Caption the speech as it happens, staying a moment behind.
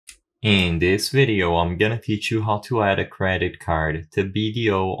In this video, I'm gonna teach you how to add a credit card to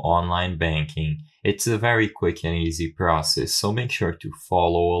BDO online banking. It's a very quick and easy process, so make sure to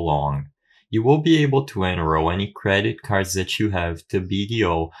follow along. You will be able to enroll any credit cards that you have to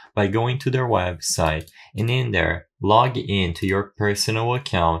BDO by going to their website, and in there, log in to your personal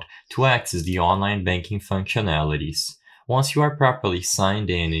account to access the online banking functionalities. Once you are properly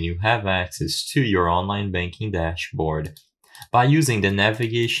signed in and you have access to your online banking dashboard, by using the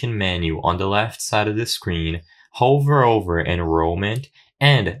navigation menu on the left side of the screen, hover over Enrollment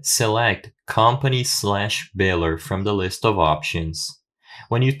and select Company/Biller from the list of options.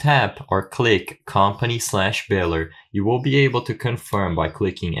 When you tap or click Company/Biller, you will be able to confirm by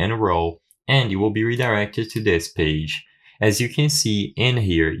clicking Enroll, and you will be redirected to this page. As you can see in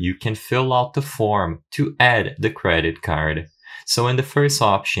here, you can fill out the form to add the credit card. So in the first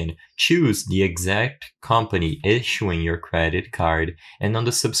option, choose the exact company issuing your credit card, and on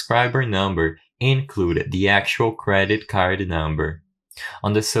the subscriber number, include the actual credit card number.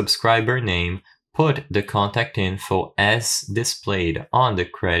 On the subscriber name, put the contact info as displayed on the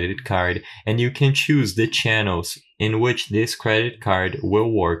credit card, and you can choose the channels in which this credit card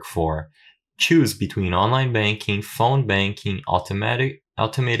will work for. Choose between online banking, phone banking,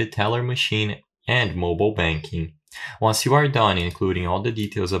 automated teller machine, and mobile banking. Once you are done including all the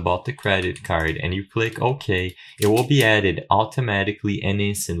details about the credit card and you click OK, it will be added automatically and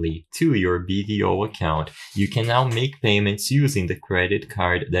instantly to your BDO account. You can now make payments using the credit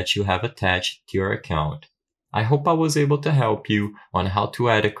card that you have attached to your account. I hope I was able to help you on how to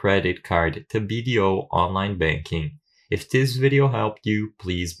add a credit card to BDO online banking. If this video helped you,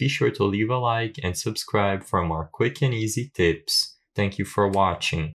 please be sure to leave a like and subscribe for more quick and easy tips. Thank you for watching.